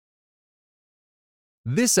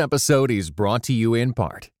This episode is brought to you in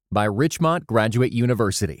part by Richmont Graduate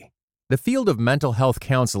University. The field of mental health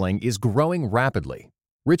counseling is growing rapidly.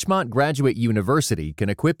 Richmont Graduate University can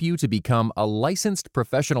equip you to become a licensed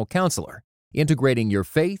professional counselor, integrating your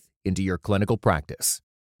faith into your clinical practice.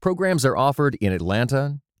 Programs are offered in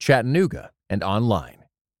Atlanta, Chattanooga, and online.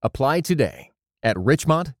 Apply today at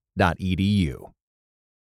richmont.edu.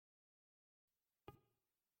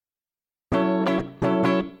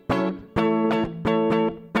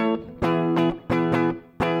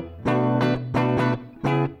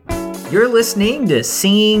 You're listening to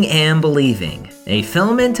Seeing and Believing, a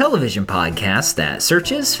film and television podcast that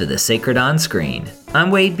searches for the sacred on screen.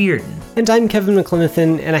 I'm Wade Bearden. And I'm Kevin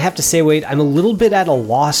McClemathan, and I have to say, Wade, I'm a little bit at a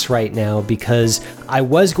loss right now because I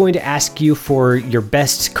was going to ask you for your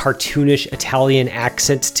best cartoonish Italian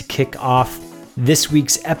accents to kick off this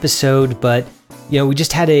week's episode, but we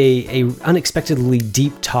just had a unexpectedly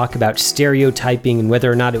deep talk about stereotyping and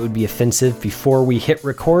whether or not it would be offensive before we hit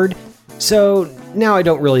record. So now I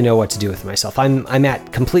don't really know what to do with myself. I'm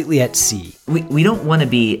completely at sea. We don't want to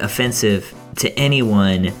be offensive to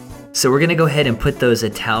anyone, so we're going to go ahead and put those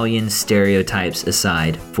Italian stereotypes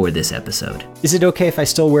aside for this episode. Is it okay if I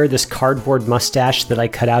still wear this cardboard mustache that I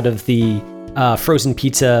cut out of the frozen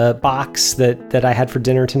pizza box that I had for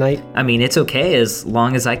dinner tonight? I mean, it's okay as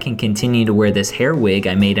long as I can continue to wear this hair wig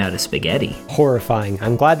I made out of spaghetti. Horrifying.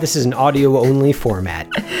 I'm glad this is an audio-only format.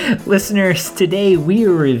 Listeners, today we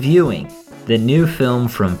are reviewing the new film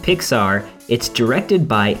from Pixar. It's directed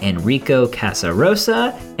by Enrico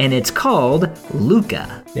Casarosa, and it's called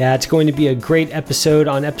Luca. Yeah, it's going to be a great episode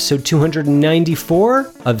on episode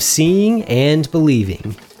 294 of Seeing and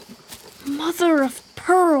Believing. Mother of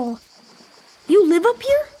pearl. You live up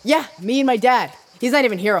here? Yeah, me and my dad. He's not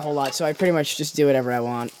even here a whole lot, so I pretty much just do whatever I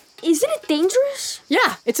want. Isn't it dangerous?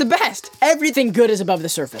 Yeah, it's the best. Everything good is above the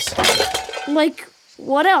surface. Like,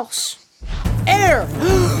 what else? Air!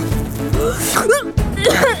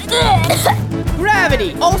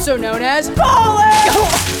 Gravity, also known as falling!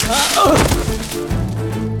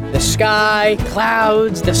 The sky,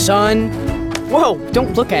 clouds, the sun. Whoa,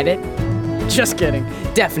 don't look at it. Just kidding.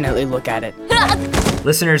 Definitely look at it.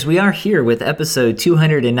 Listeners, we are here with episode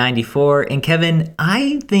 294, and Kevin,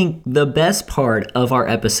 I think the best part of our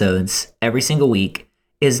episodes every single week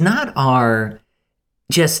is not our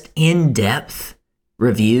just in-depth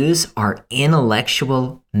reviews, our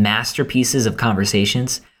intellectual masterpieces of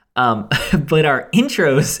conversations, but our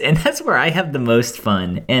intros, and that's where I have the most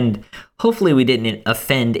fun, and hopefully we didn't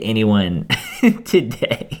offend anyone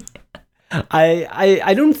today.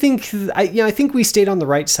 I don't think I think we stayed on the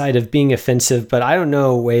right side of being offensive, but I don't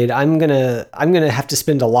know, Wade. I'm gonna have to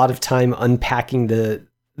spend a lot of time unpacking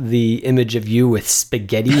the image of you with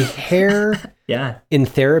spaghetti hair. Yeah. In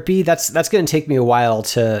therapy. That's gonna take me a while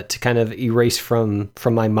to kind of erase from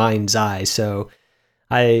my mind's eye. So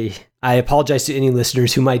I apologize to any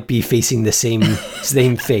listeners who might be facing the same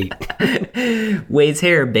fate. Wade's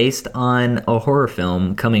hair based on a horror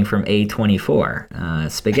film coming from A24,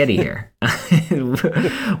 spaghetti hair.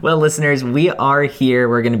 Well, listeners, we are here.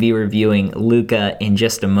 We're going to be reviewing Luca in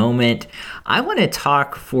just a moment. I want to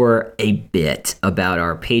talk for a bit about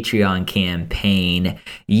our Patreon campaign.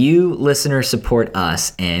 You listeners support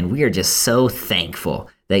us, and we are just so thankful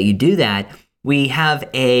that you do that. We have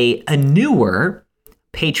a newer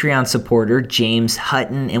Patreon supporter, James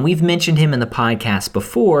Hutton, and we've mentioned him in the podcast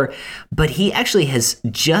before, but he actually has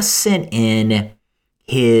just sent in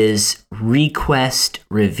his request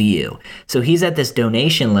review. So he's at this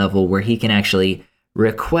donation level where he can actually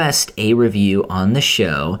request a review on the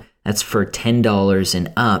show. That's for $10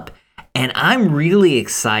 and up. And I'm really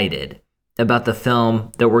excited about the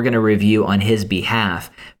film that we're going to review on his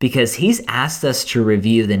behalf because he's asked us to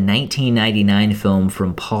review the 1999 film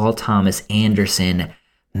from Paul Thomas Anderson,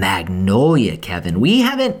 Magnolia. Kevin, we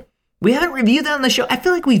haven't reviewed that on the show. I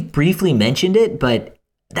feel like we've briefly mentioned it, but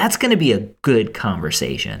that's going to be a good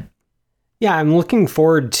conversation. Yeah, I'm looking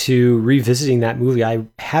forward to revisiting that movie. I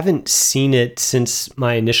haven't seen it since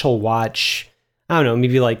my initial watch, I don't know,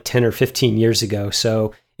 maybe like 10 or 15 years ago.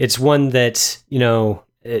 So it's one that,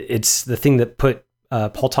 it's the thing that put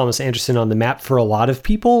Paul Thomas Anderson on the map for a lot of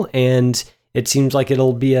people. And it seems like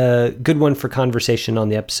it'll be a good one for conversation on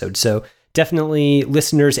the episode. So definitely,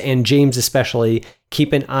 listeners and James especially,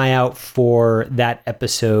 keep an eye out for that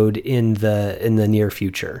episode in the near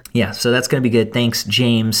future. Yeah, so that's going to be good. Thanks,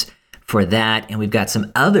 James, for that. And we've got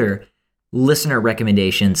some other listener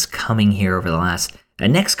recommendations coming here over the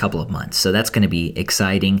next couple of months. So that's going to be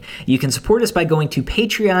exciting. You can support us by going to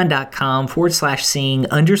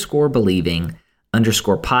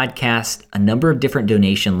patreon.com/seeing_believing_podcast, a number of different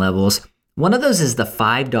donation levels. One of those is the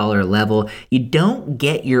 $5 level. You don't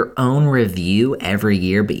get your own review every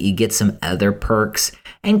year, but you get some other perks.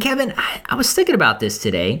 And Kevin, I was thinking about this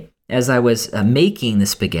today as I was making the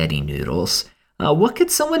spaghetti noodles. What could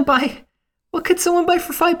someone buy? What could someone buy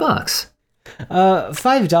for $5?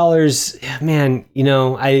 $5, man.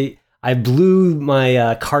 I blew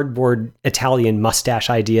my cardboard Italian mustache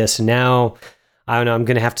idea, so now I don't know. I'm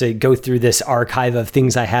gonna have to go through this archive of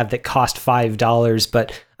things I have that cost $5.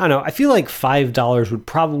 But I don't know. I feel like $5 would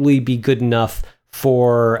probably be good enough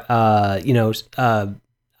for eye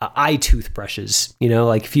toothbrushes.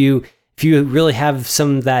 Like if you really have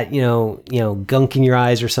some of that gunk in your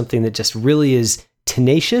eyes or something that just really is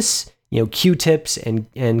tenacious, Q-tips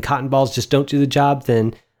and cotton balls just don't do the job,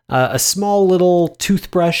 then a small little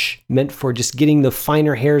toothbrush meant for just getting the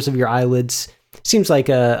finer hairs of your eyelids seems like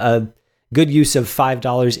a good use of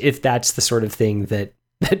 $5 if that's the sort of thing that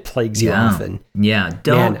plagues you often. Yeah,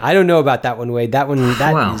 Man, I don't know about that one, Wade. That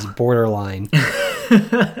is borderline.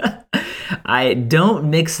 I don't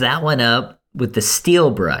mix that one up with the steel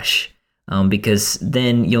brush, because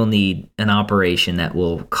then you'll need an operation that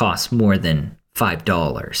will cost more than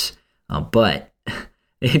 $5. But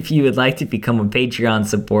if you would like to become a Patreon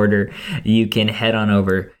supporter, you can head on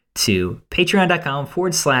over to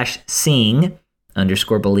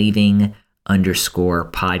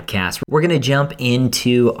patreon.com/seeing_believing_podcast. We're going to jump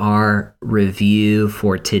into our review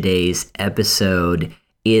for today's episode.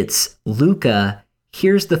 It's Luca.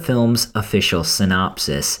 Here's the film's official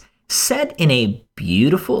synopsis. Set in a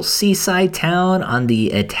beautiful seaside town on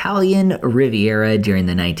the Italian Riviera during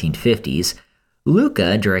the 1950s,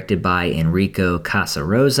 Luca, directed by Enrico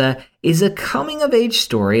Casarosa, is a coming-of-age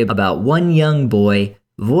story about one young boy,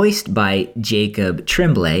 voiced by Jacob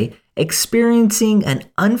Tremblay, experiencing an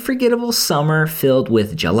unforgettable summer filled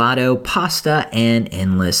with gelato, pasta, and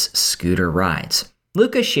endless scooter rides.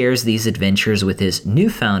 Luca shares these adventures with his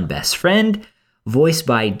newfound best friend, voiced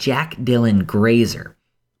by Jack Dylan Grazer.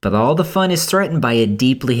 But all the fun is threatened by a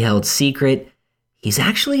deeply held secret. He's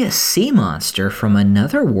actually a sea monster from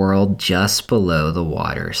another world just below the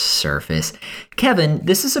water's surface. Kevin,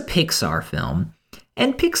 this is a Pixar film,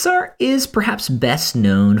 and Pixar is perhaps best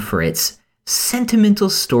known for its sentimental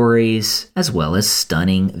stories as well as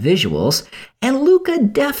stunning visuals, and Luca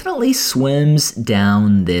definitely swims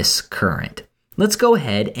down this current. Let's go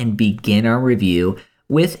ahead and begin our review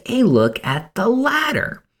with a look at the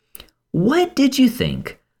latter. What did you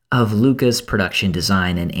think of Luca's production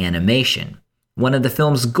design and animation? One of the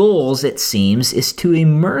film's goals, it seems, is to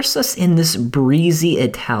immerse us in this breezy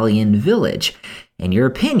Italian village. In your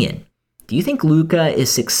opinion, do you think Luca is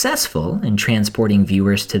successful in transporting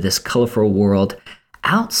viewers to this colorful world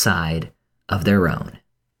outside of their own?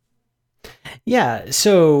 Yeah,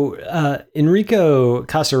 so Enrico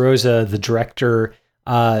Casarosa, the director,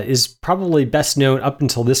 is probably best known up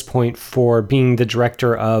until this point for being the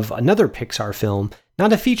director of another Pixar film.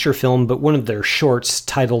 Not a feature film, but one of their shorts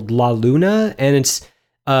titled La Luna. And it's,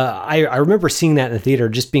 I remember seeing that in the theater,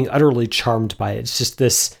 just being utterly charmed by it. It's just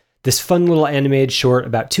this fun little animated short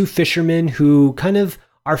about two fishermen who kind of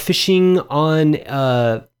are fishing on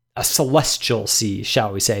a celestial sea,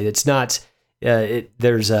 shall we say. It's not,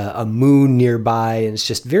 there's a moon nearby, and it's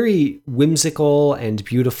just very whimsical and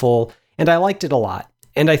beautiful. And I liked it a lot.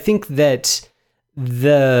 And I think that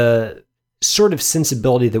the sort of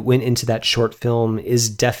sensibility that went into that short film is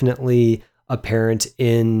definitely apparent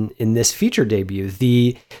in this feature debut.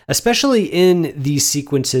 Especially in these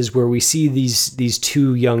sequences where we see these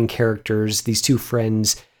two young characters, these two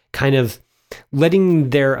friends, kind of letting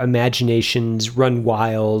their imaginations run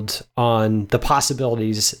wild on the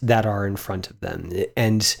possibilities that are in front of them.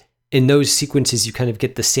 And in those sequences, you kind of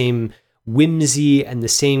get the same whimsy and the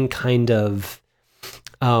same kind of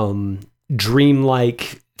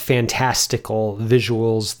dreamlike, fantastical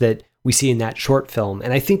visuals that we see in that short film.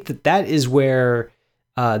 And I think that is where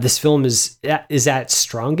this film is at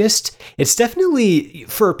strongest. It's definitely,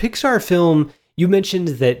 for a Pixar film, you mentioned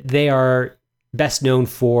that they are best known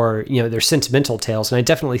for, their sentimental tales, and I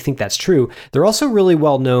definitely think that's true. They're also really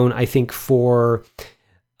well known, I think, for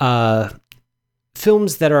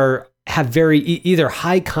films that have very either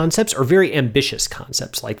high concepts or very ambitious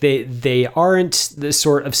concepts. Like they aren't the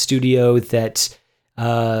sort of studio that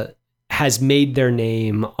has made their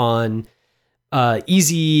name on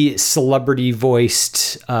easy celebrity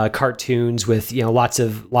voiced cartoons with lots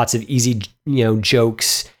of easy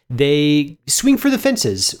jokes. They swing for the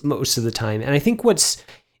fences most of the time, and I think what's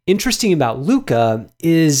interesting about Luca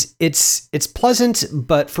is it's pleasant,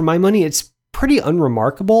 but for my money, it's pretty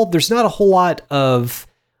unremarkable. There's not a whole lot of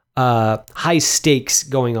high stakes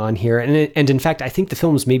going on here, and in fact, I think the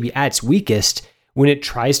film is maybe at its weakest when it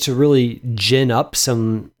tries to really gin up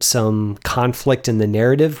some conflict in the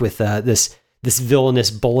narrative with this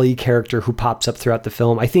villainous bully character who pops up throughout the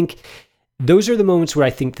film. I think those are the moments where I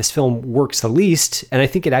think this film works the least, and I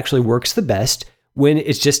think it actually works the best when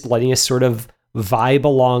it's just letting us sort of vibe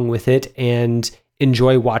along with it and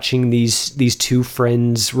enjoy watching these two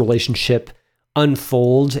friends' relationship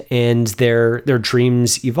unfold and their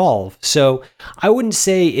dreams evolve. So I wouldn't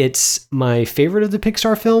say it's my favorite of the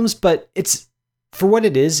Pixar films, but it's, for what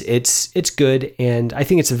it is, it's good, and I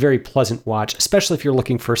think it's a very pleasant watch, especially if you're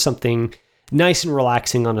looking for something nice and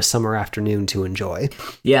relaxing on a summer afternoon to enjoy.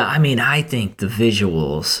 Yeah, I mean, I think the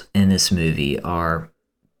visuals in this movie are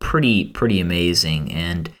pretty amazing,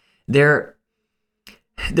 and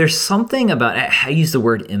there's something about, I use the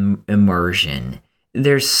word immersion.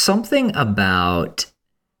 There's something about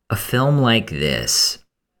a film like this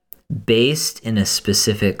based in a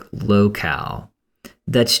specific locale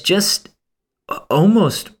that's just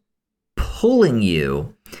almost pulling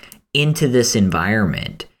you into this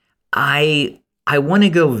environment. I want to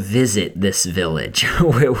go visit this village.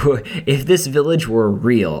 If this village were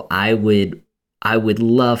real, I would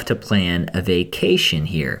love to plan a vacation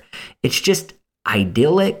here. It's just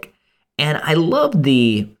idyllic, and I love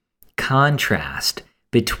the contrast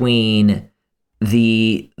between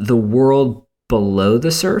the world below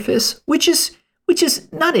the surface, which is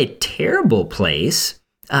not a terrible place.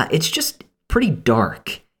 It's just pretty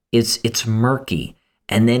dark. It's murky.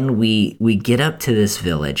 And then we get up to this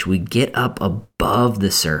village. We get up above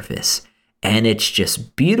the surface, and it's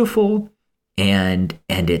just beautiful, and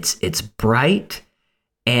it's bright,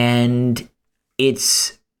 and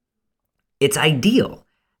it's ideal.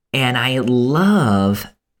 And I love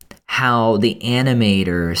how the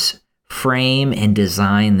animators frame and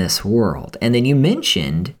design this world. And then you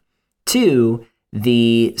mentioned too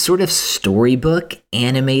the sort of storybook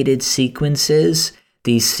animated sequences.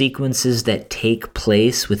 These sequences that take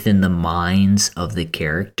place within the minds of the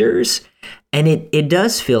characters. And it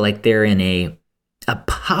does feel like they're in a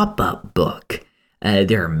pop-up book.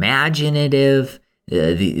 They're imaginative.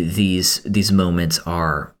 These moments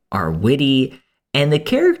are witty. And the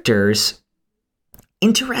characters,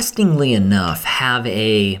 interestingly enough, have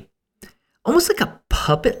almost like a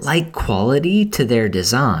puppet-like quality to their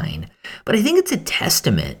design. But I think it's a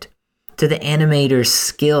testament to the animator's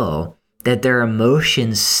skill that their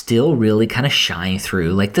emotions still really kind of shine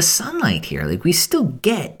through, like the sunlight here. Like, we still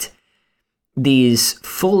get these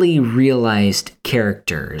fully realized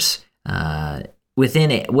characters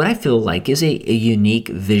within what I feel like is a unique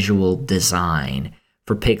visual design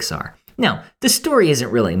for Pixar. Now, the story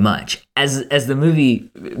isn't really much. As the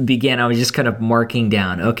movie began, I was just kind of marking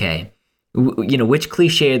down, okay, which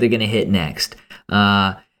cliche are they going to hit next?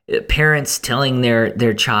 Parents telling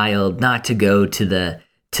their child not to go to the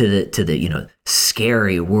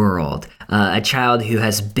scary world, a child who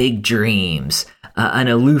has big dreams, an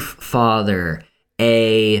aloof father,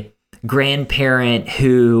 a grandparent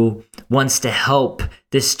who wants to help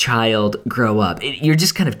this child grow up. You're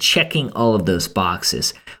just kind of checking all of those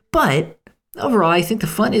boxes. But overall, I think the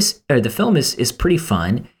film is pretty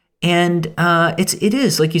fun, and it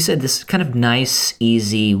is, like you said, this kind of nice,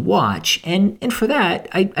 easy watch, and for that,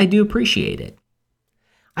 I do appreciate it.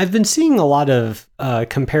 I've been seeing a lot of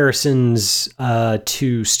comparisons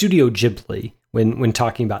to Studio Ghibli when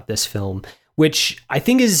talking about this film, which I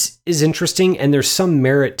think is interesting, and there's some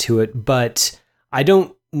merit to it, but I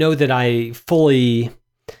don't know that I fully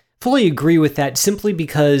agree with that, simply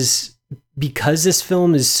because this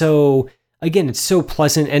film is so, again, it's so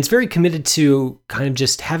pleasant, and it's very committed to kind of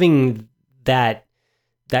just having that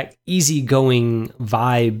easygoing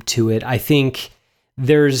vibe to it. I think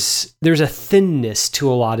there's a thinness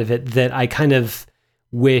to a lot of it that I kind of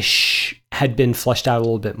wish had been fleshed out a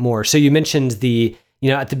little bit more. So you mentioned at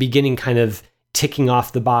the beginning, kind of ticking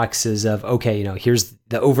off the boxes of, okay, here's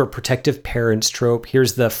the overprotective parents trope,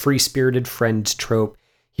 here's the free-spirited friend trope,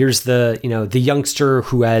 here's the youngster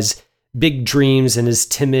who has big dreams and is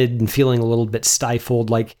timid and feeling a little bit stifled.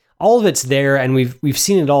 Like, all of it's there, and we've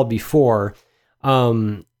seen it all before.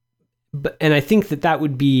 And I think that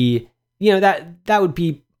would be, that would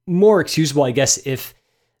be more excusable, I guess, if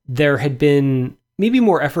there had been maybe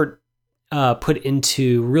more effort put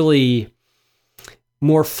into really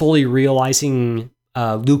more fully realizing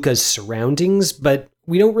Luca's surroundings. But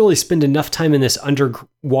we don't really spend enough time in this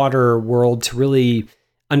underwater world to really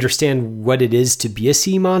understand what it is to be a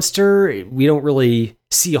sea monster. We don't really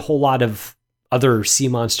see a whole lot of other sea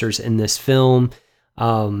monsters in this film.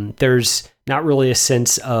 There's not really a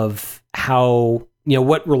sense of how,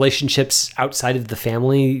 what relationships outside of the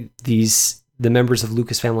family the members of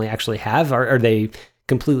Luca's family actually have. Are they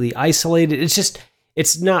completely isolated.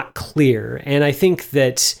 It's not clear. And I think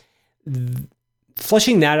that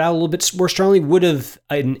fleshing that out a little bit more strongly would have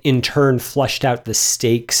in turn fleshed out the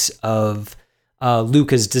stakes of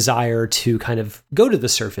Luca's desire to kind of go to the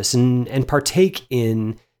surface and partake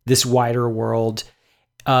in this wider world.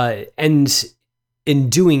 And in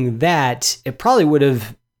doing that, it probably would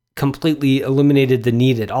have completely eliminated the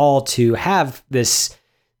need at all to have this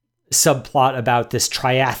subplot about this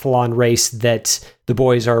triathlon race that the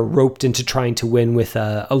boys are roped into trying to win with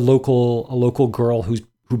a local girl who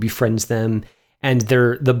befriends them, and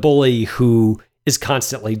they're the bully who is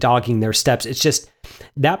constantly dogging their steps. It's just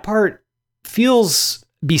that part feels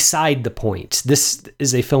beside the point. This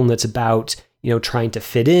is a film that's about, trying to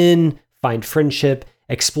fit in, find friendship,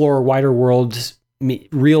 explore a wider world,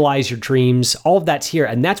 realize your dreams. All of that's here.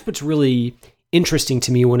 And that's what's really interesting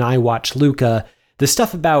to me when I watch Luca. The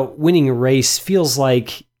stuff about winning a race feels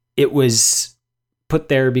like it was put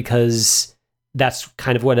there because that's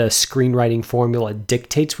kind of what a screenwriting formula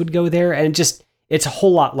dictates would go there. And it's a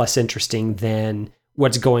whole lot less interesting than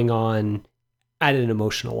what's going on at an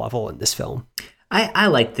emotional level in this film. I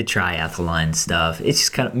like the triathlon stuff. It's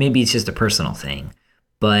just maybe it's just a personal thing,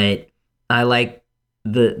 but I like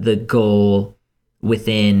the goal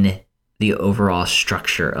within the overall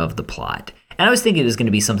structure of the plot. And I was thinking it was going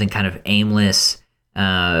to be something kind of aimless.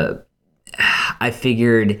 I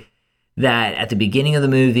figured that at the beginning of the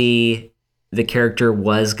movie, the character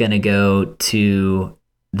was going to go to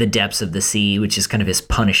the depths of the sea, which is kind of his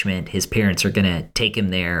punishment. His parents are going to take him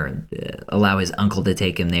there and allow his uncle to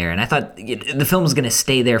take him there. And I thought the film was going to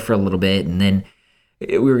stay there for a little bit, and then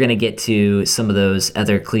we were going to get to some of those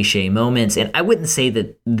other cliche moments. And I wouldn't say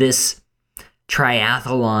that this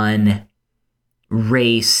triathlon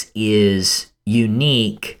race is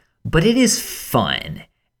unique, but it is fun.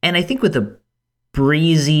 And I think with a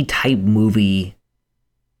breezy type movie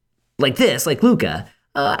like this, like Luca,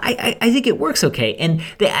 I think it works okay. And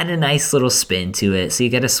they add a nice little spin to it. So you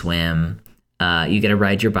got to swim, you got to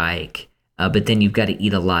ride your bike, but then you've got to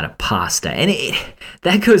eat a lot of pasta. And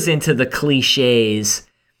that goes into the cliches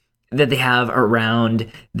that they have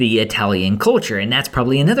around the Italian culture, and that's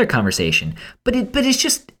probably another conversation. But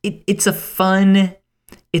it's a fun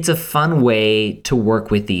way to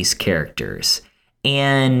work with these characters.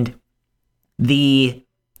 And the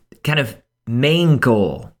kind of main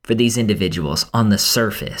goal for these individuals on the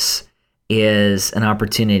surface is an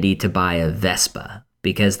opportunity to buy a Vespa,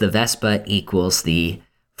 because the Vespa equals the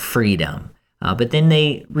freedom. But then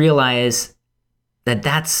they realize that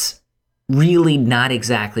that's really not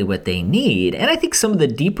exactly what they need. And I think some of the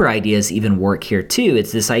deeper ideas even work here too.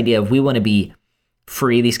 It's this idea of we want to be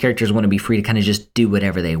free. These characters want to be free to kind of just do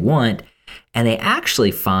whatever they want. And they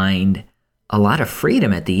actually find a lot of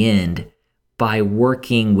freedom at the end by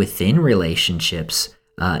working within relationships,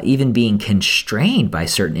 even being constrained by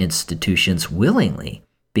certain institutions willingly,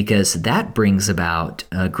 because that brings about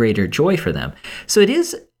greater joy for them. So it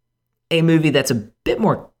is a movie that's a bit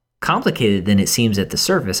more complicated than it seems at the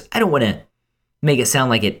surface. I don't want to make it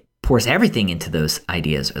sound like it pours everything into those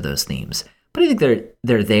ideas or those themes, but I think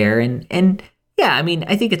they're there. And yeah, I mean,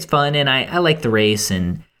 I think it's fun, and I like the race,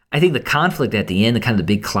 and I think the conflict at the end, the kind of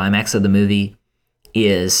the big climax of the movie,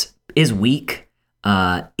 is weak.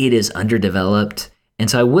 It is underdeveloped,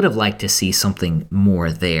 and so I would have liked to see something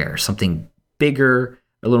more there, something bigger,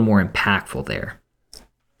 a little more impactful there.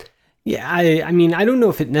 Yeah, I mean, I don't know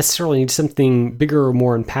if it necessarily needs something bigger or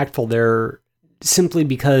more impactful there, simply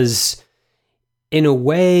because, in a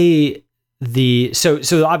way,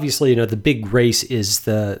 so obviously, the big race is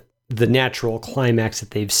the natural climax that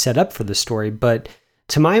they've set up for the story, but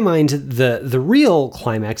to my mind, the real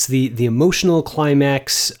climax, the emotional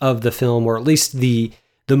climax of the film, or at least the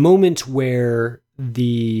moment where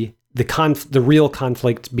the real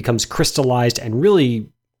conflict becomes crystallized and really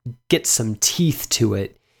gets some teeth to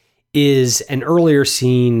it, is an earlier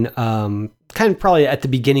scene, kind of probably at the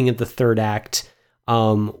beginning of the third act,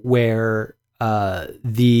 where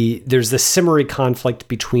there's this summary conflict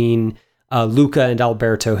between Luca and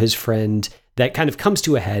Alberto, his friend, that kind of comes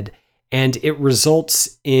to a head, and it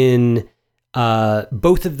results in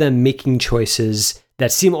both of them making choices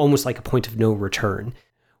that seem almost like a point of no return.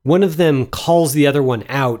 One of them calls the other one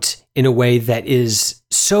out in a way that is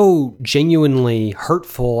so genuinely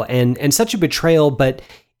hurtful and such a betrayal, but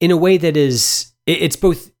in a way that it's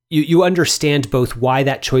both, you understand both why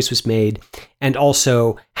that choice was made and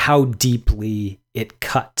also how deeply it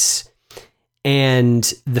cuts. And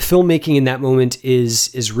the filmmaking in that moment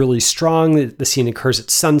is really strong. The scene occurs at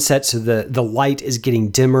sunset, so the light is getting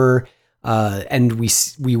dimmer, and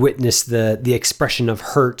we witness the expression of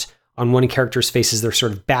hurt on one character's face as they're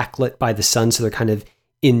sort of backlit by the sun, so they're kind of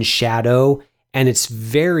in shadow, and it's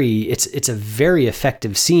a very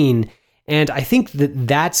effective scene. And I think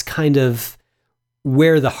that's kind of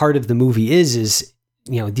where the heart of the movie is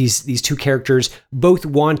these two characters both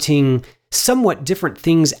wanting somewhat different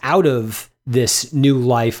things out of this new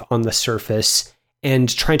life on the surface and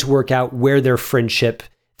trying to work out where their friendship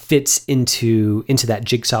fits into that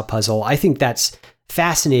jigsaw puzzle. I think that's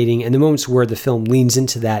fascinating, and the moments where the film leans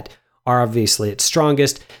into that are obviously its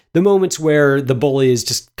strongest. The moments where the bully is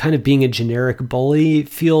just kind of being a generic bully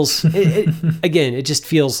feels it just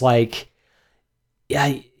feels like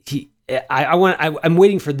I'm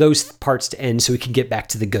waiting for those parts to end so we can get back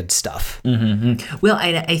to the good stuff. Mm-hmm. Well,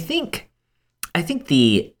 I think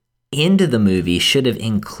the end of the movie should have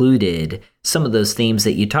included some of those themes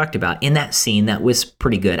that you talked about in that scene. That was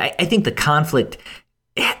pretty good. I think the conflict,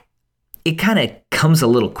 it kind of comes a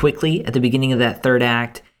little quickly at the beginning of that third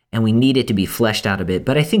act, and we need it to be fleshed out a bit.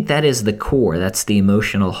 But I think that is the core. That's the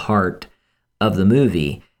emotional heart of the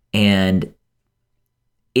movie. And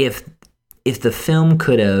if the film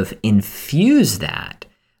could have infused that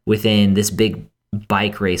within this big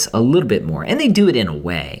bike race a little bit more, and they do it in a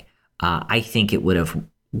way, I think it would have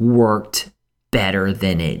worked better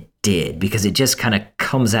than it did, because it just kind of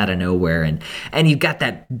comes out of nowhere. And you've got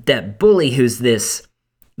that bully who's this,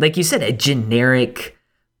 like you said, a generic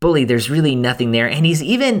bully. There's really nothing there. And he's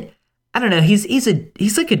even, I don't know, he's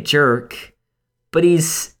like a jerk, but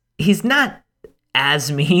he's not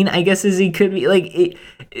as mean, I guess, as he could be. Like,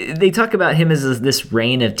 they talk about him as this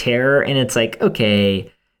reign of terror, and it's like,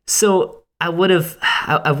 okay, so I would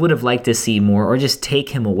have liked to see more, or just take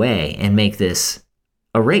him away and make this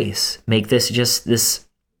a race, make this just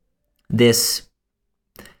this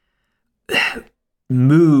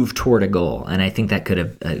move toward a goal. And I think that could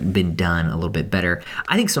have been done a little bit better.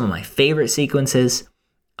 I think some of my favorite sequences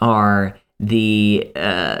are the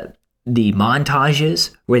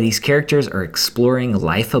montages where these characters are exploring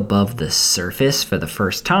life above the surface for the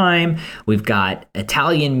first time. We've got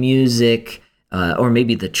Italian music, or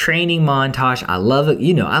maybe the training montage. I love it.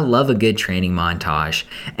 I love a good training montage.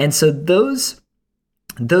 And so those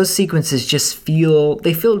sequences just feel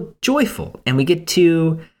joyful, and we get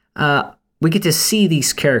to see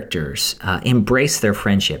these characters embrace their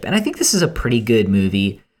friendship. And I think this is a pretty good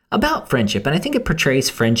movie about friendship, and I think it portrays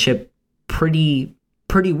friendship pretty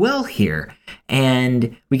well here.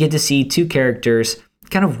 And we get to see two characters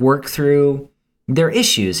kind of work through their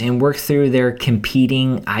issues and work through their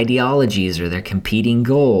competing ideologies or their competing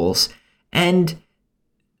goals. And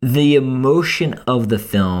the emotion of the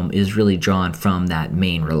film is really drawn from that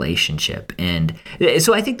main relationship. And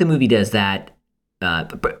so I think the movie does that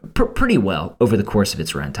pretty well over the course of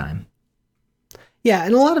its runtime. Yeah,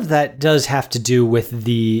 and a lot of that does have to do with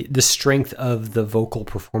the strength of the vocal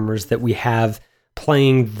performers that we have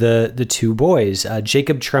playing the two boys.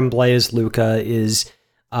 Jacob Tremblay as Luca is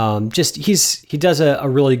he does a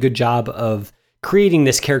really good job of creating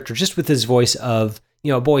this character just with his voice of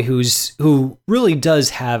a boy who really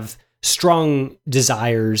does have strong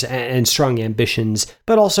desires and strong ambitions,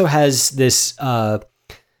 but also has this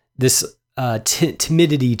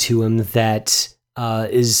timidity to him that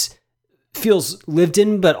feels lived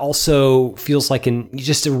in, but also feels like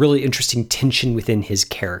just a really interesting tension within his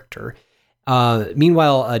character.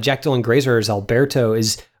 Meanwhile, Jack Dylan Grazer as Alberto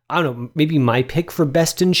is, I don't know, maybe my pick for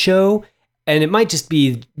best in show. And it might just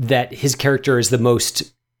be that his character is the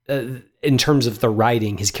most, in terms of the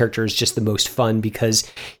writing, his character is just the most fun,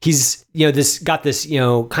 because he's, got this,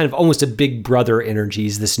 kind of almost a big brother energy.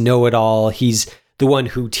 He's this know-it-all. He's the one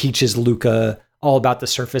who teaches Luca all about the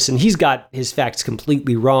surface, and he's got his facts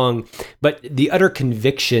completely wrong. But the utter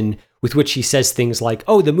conviction with which he says things like,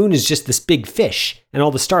 oh, the moon is just this big fish and all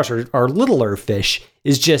the stars are littler fish,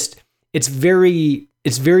 is just, it's very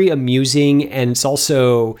amusing. And it's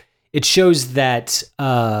also, it shows that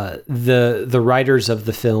the writers of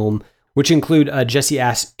the film, which include Jesse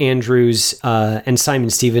Andrews and Simon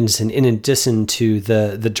Stevenson, in addition to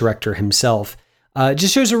the director himself,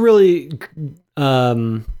 just shows a really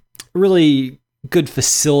good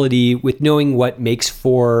facility with knowing what makes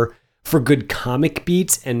for good comic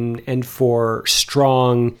beats and for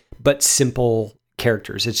strong but simple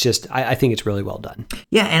characters. It's just, I think it's really well done.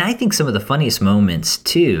 Yeah, and I think some of the funniest moments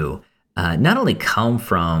too not only come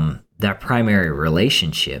from that primary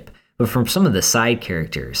relationship, but from some of the side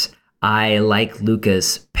characters. I like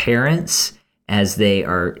Luca's parents as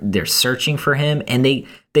they're searching for him, and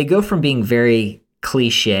they go from being very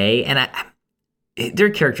cliche, and their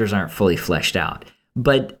characters aren't fully fleshed out,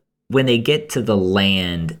 but when they get to the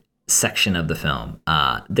land section of the film,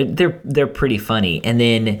 they're pretty funny. And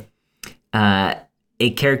then a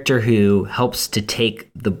character who helps to take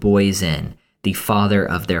the boys in, the father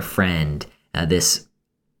of their friend, this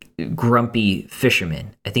grumpy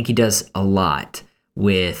fisherman. I think he does a lot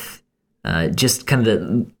with just kind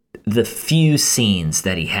of the few scenes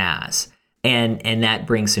that he has. And that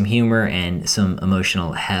brings some humor and some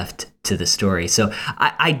emotional heft to the story. So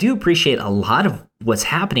I do appreciate a lot of what's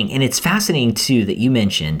happening. And it's fascinating, too, that you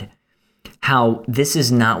mentioned how this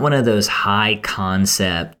is not one of those high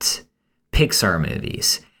concept Pixar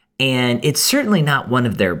movies. And it's certainly not one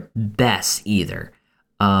of their best either.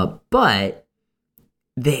 But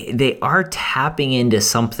they are tapping into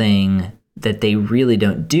something that they really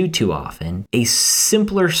don't do too often, a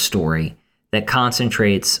simpler story that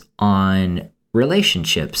concentrates on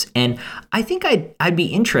relationships. And I think I'd be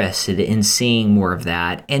interested in seeing more of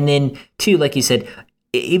that. And then, too, like you said,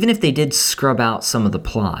 even if they did scrub out some of the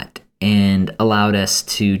plot and allowed us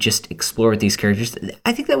to just explore with these characters,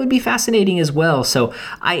 I think that would be fascinating as well. So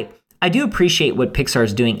I do appreciate what Pixar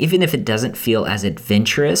is doing, even if it doesn't feel as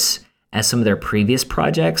adventurous as some of their previous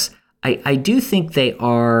projects. I do think they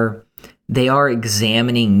are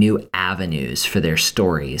examining new avenues for their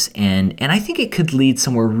stories, and I think it could lead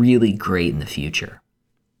somewhere really great in the future.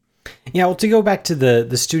 Yeah, well, to go back to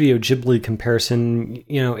the Studio Ghibli comparison,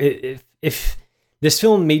 if this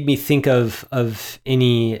film made me think of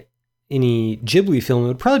any Ghibli film, it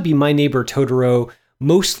would probably be My Neighbor Totoro,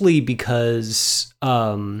 mostly because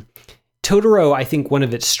Totoro, I think one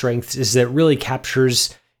of its strengths is that it really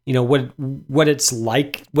captures, what it's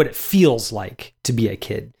like, what it feels like to be a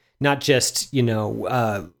kid. Not just,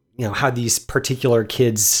 how these particular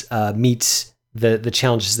kids meet the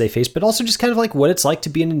challenges they face, but also just kind of like what it's like to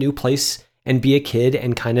be in a new place and be a kid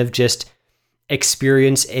and kind of just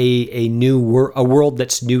experience a world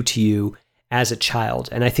that's new to you as a child.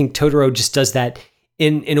 And I think Totoro just does that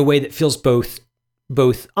in a way that feels both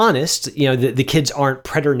honest. The kids aren't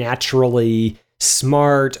preternaturally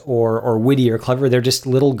smart or witty or clever. They're just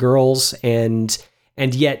little girls, and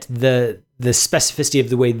yet the specificity of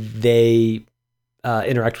the way they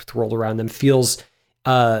interact with the world around them feels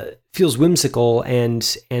whimsical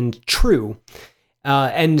and true.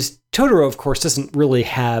 And Totoro, of course, doesn't really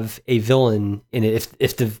have a villain in it.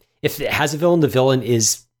 If it has a villain, the villain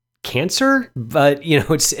is cancer. But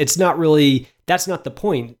it's not really. That's not the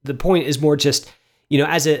point. The point is more just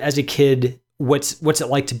as a kid, what's it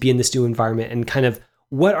like to be in this new environment, and kind of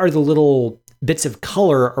what are the little bits of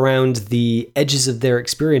color around the edges of their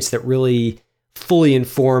experience that really fully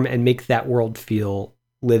inform and make that world feel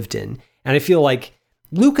lived in. And I feel like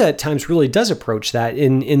Luca at times really does approach that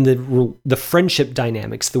in the friendship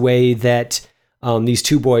dynamics, the way that these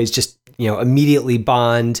two boys just immediately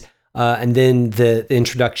bond, and then the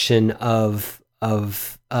introduction of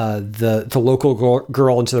the local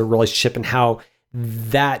girl into the relationship, and how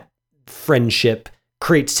that friendship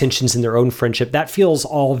creates tensions in their own friendship. That feels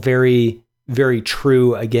all very, very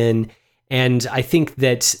true again. And I think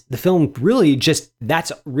that the film really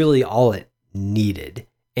that's really all it needed.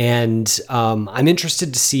 And I'm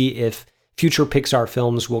interested to see if future Pixar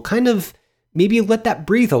films will kind of maybe let that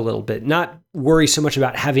breathe a little bit, not worry so much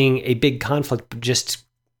about having a big conflict, but just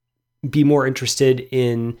be more interested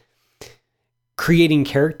in creating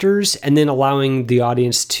characters and then allowing the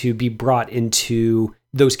audience to be brought into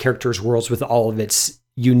those characters' worlds with all of its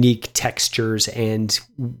unique textures and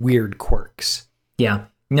weird quirks. Yeah.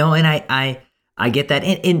 No, and I get that.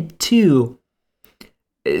 And two,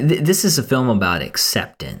 this is a film about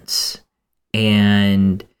acceptance,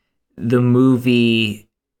 and the movie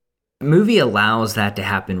allows that to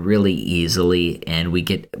happen really easily, and we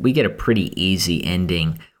get a pretty easy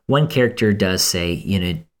ending. One character does say,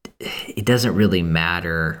 it doesn't really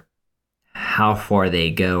matter how far they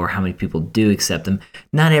go or how many people do accept them.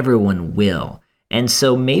 Not everyone will. And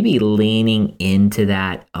so maybe leaning into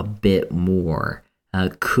that a bit more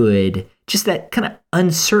could, just that kind of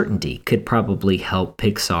uncertainty could probably help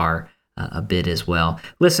Pixar a bit as well.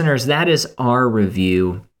 Listeners, that is our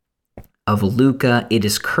review of Luca. It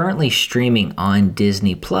is currently streaming on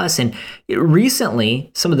Disney Plus, and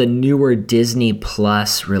recently some of the newer Disney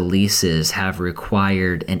Plus releases have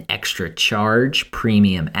required an extra charge,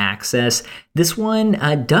 premium access. This one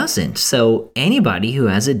doesn't, so anybody who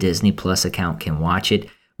has a Disney Plus account can watch it.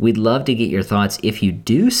 We'd love to get your thoughts if you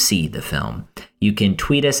do see the film. You can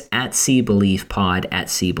tweet us at SeeBeliefPod, at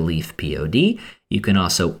SeeBeliefPod. You can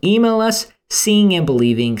also email us,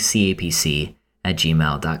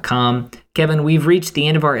 seeingandbelievingcapc@gmail.com. Kevin, we've reached the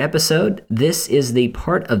end of our episode. This is the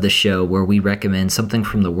part of the show where we recommend something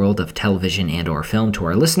from the world of television and or film to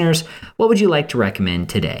our listeners. What would you like to recommend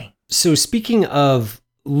today? So speaking of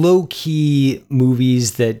low-key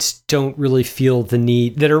movies that don't really feel the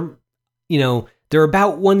need, that are, they're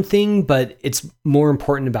about one thing, but it's more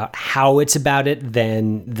important about how it's about it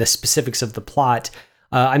than the specifics of the plot.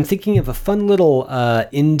 I'm thinking of a fun little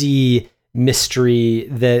indie mystery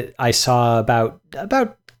that I saw about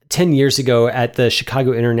 10 years ago at the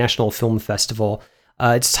Chicago International Film Festival.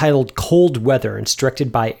 It's titled Cold Weather, and it's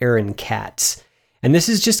directed by Aaron Katz. And this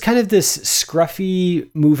is just kind of this scruffy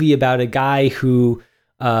movie about a guy who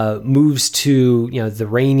moves to, the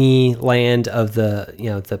rainy land of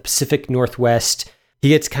the Pacific Northwest. He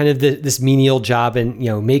gets kind of this menial job and,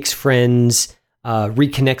 makes friends,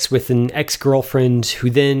 reconnects with an ex-girlfriend who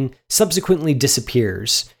then subsequently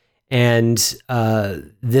disappears. And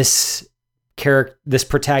this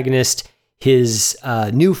protagonist, his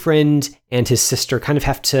new friend and his sister kind of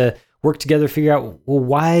have to work together, figure out, well,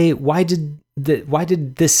 why did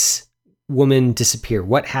this woman disappear?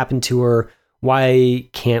 What happened to her? Why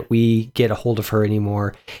can't we get a hold of her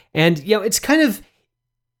anymore? And, it's kind of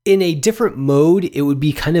in a different mode. It would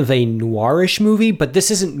be kind of a noirish movie, but this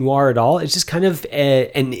isn't noir at all. It's just kind of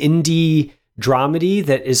an indie dramedy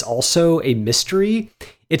that is also a mystery.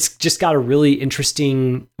 It's just got a really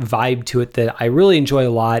interesting vibe to it that I really enjoy a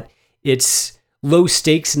lot. It's low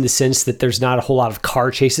stakes in the sense that there's not a whole lot of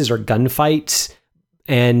car chases or gunfights,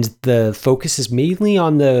 and the focus is mainly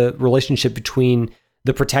on the relationship between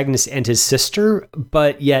the protagonist and his sister,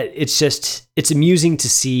 but yet it's amusing to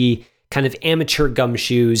see kind of amateur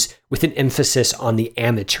gumshoes with an emphasis on the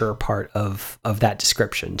amateur part of that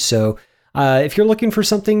description. So if you're looking for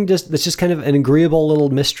something that's just kind of an agreeable little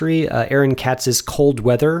mystery, Aaron Katz's Cold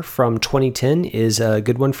Weather from 2010 is a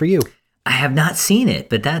good one for you. I have not seen it,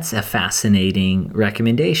 but that's a fascinating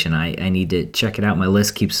recommendation. I need to check it out. My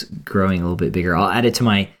list keeps growing a little bit bigger. I'll add it to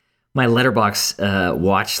my Letterboxd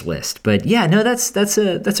watch list. But yeah, no, that's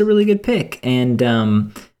a really good pick. And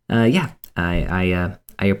I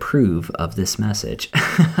approve of this message.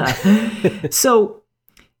 So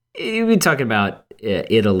we've been talking about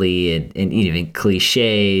Italy and even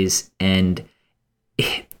cliches, and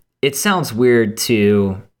it sounds weird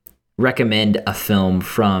to recommend a film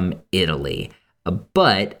from Italy,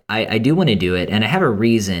 but I do want to do it, and I have a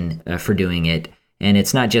reason for doing it. And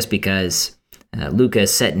it's not just because Luca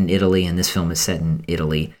is set in Italy and this film is set in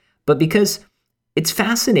Italy, but because it's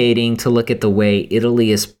fascinating to look at the way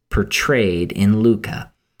Italy is portrayed in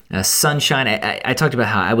Luca. Sunshine, I talked about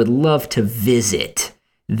how I would love to visit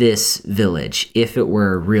this village if it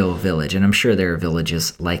were a real village, and I'm sure there are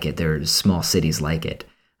villages like it. There are small cities like it.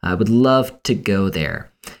 I would love to go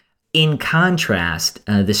there. In contrast,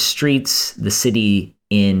 the streets, the city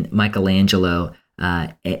in Michelangelo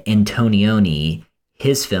Antonioni,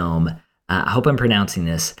 his film, I hope I'm pronouncing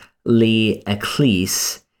this, Le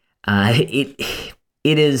Eclisse,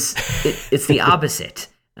 it's the opposite.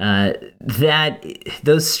 That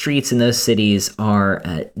those streets and those cities are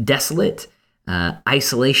desolate.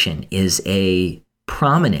 Isolation is a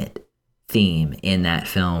prominent theme in that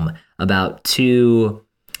film about two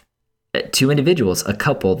individuals, a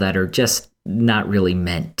couple that are just not really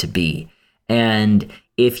meant to be. And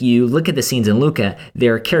if you look at the scenes in Luca,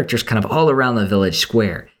 there are characters kind of all around the village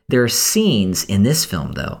square. There are scenes in this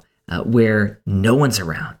film, though, where no one's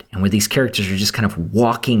around and where these characters are just kind of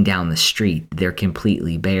walking down the street. They're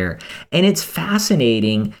completely bare. And it's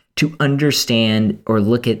fascinating to understand or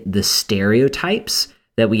look at the stereotypes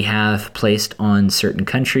that we have placed on certain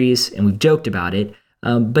countries, and we've joked about it,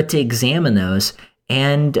 but to examine those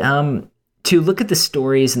and to look at the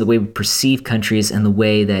stories and the way we perceive countries and the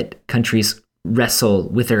way that countries wrestle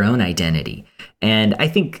with their own identity. And I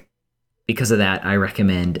think because of that, I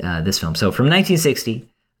recommend this film. So from 1960,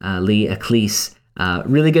 Le Eclisse,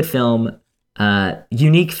 really good film,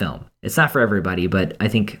 unique film. It's not for everybody, but I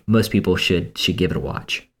think most people should give it a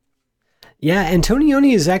watch. Yeah,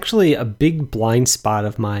 Antonioni is actually a big blind spot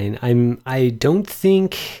of mine. I'm trying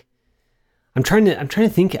to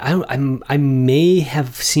think. I may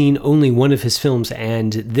have seen only one of his films,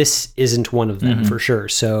 and this isn't one of them for sure.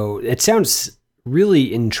 So it sounds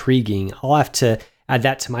really intriguing. I'll have to add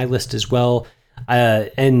that to my list as well,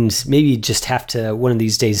 and maybe just have to one of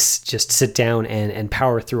these days just sit down and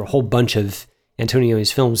power through a whole bunch of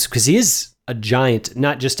Antonioni's films, because he is a giant,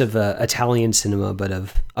 not just of Italian cinema, but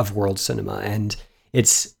of world cinema. And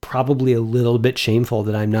it's probably a little bit shameful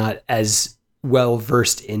that I'm not as well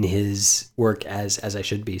versed in his work as I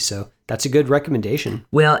should be. So that's a good recommendation.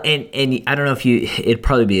 Well, and I don't know if it'd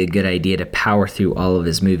probably be a good idea to power through all of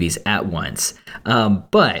his movies at once.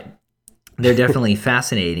 But they're definitely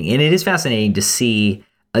fascinating. And it is fascinating to see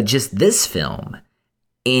just this film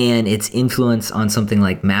and its influence on something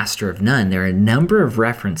like Master of None. There are a number of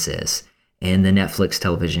references in the Netflix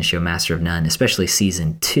television show Master of None, especially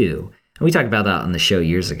season 2. And we talked about that on the show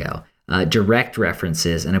years ago. direct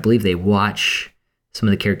references, and I believe some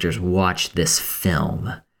of the characters watch this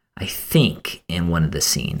film, I think, in one of the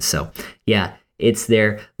scenes. So yeah, it's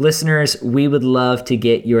there. Listeners, we would love to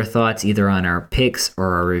get your thoughts either on our picks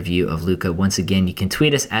or our review of Luca. Once again, you can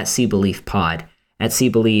tweet us at SeeBeliefPod, at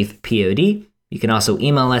SeeBeliefPod. You can also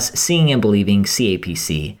email us, seeingandbelieving,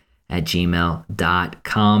 CAPC, at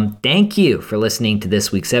gmail.com. Thank you for listening to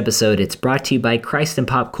this week's episode. It's brought to you by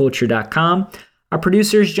ChristandPopCulture.com. Our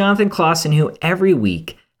producer is Jonathan Clausen, who every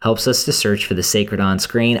week helps us to search for the sacred on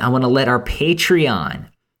screen. I want to let our Patreon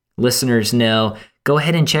listeners know, go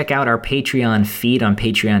ahead and check out our Patreon feed on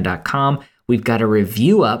patreon.com. We've got a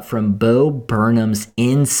review up from Bo Burnham's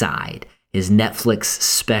Inside. His Netflix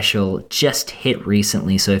special just hit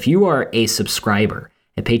recently. So if you are a subscriber,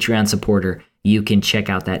 a Patreon supporter, you can check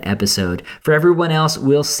out that episode. For everyone else,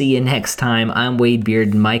 we'll see you next time. I'm Wade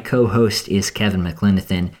Beard. My co-host is Kevin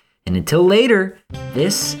McLenithan. And until later,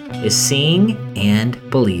 this is Seeing and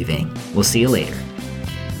Believing. We'll see you later.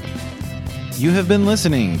 You have been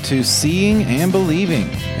listening to Seeing and Believing,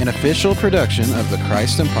 an official production of the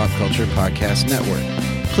Christ and Pop Culture Podcast Network.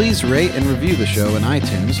 Please rate and review the show in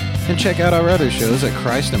iTunes and check out our other shows at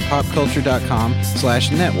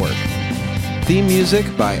christandpopculture.com/network. Theme music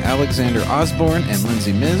by Alexander Osborne and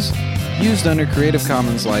Lindsay Miz, used under Creative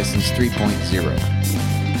Commons License 3.0.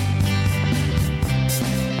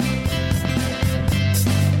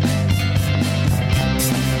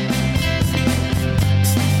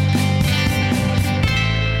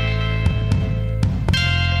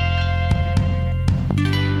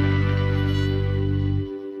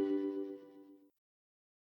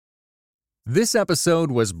 This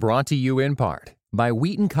episode was brought to you in part by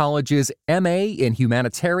Wheaton College's MA in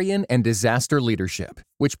Humanitarian and Disaster Leadership,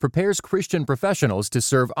 which prepares Christian professionals to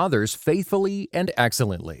serve others faithfully and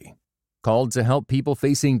excellently. Called to help people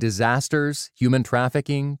facing disasters, human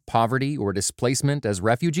trafficking, poverty, or displacement as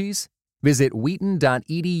refugees? Visit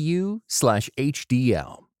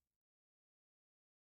wheaton.edu/HDL.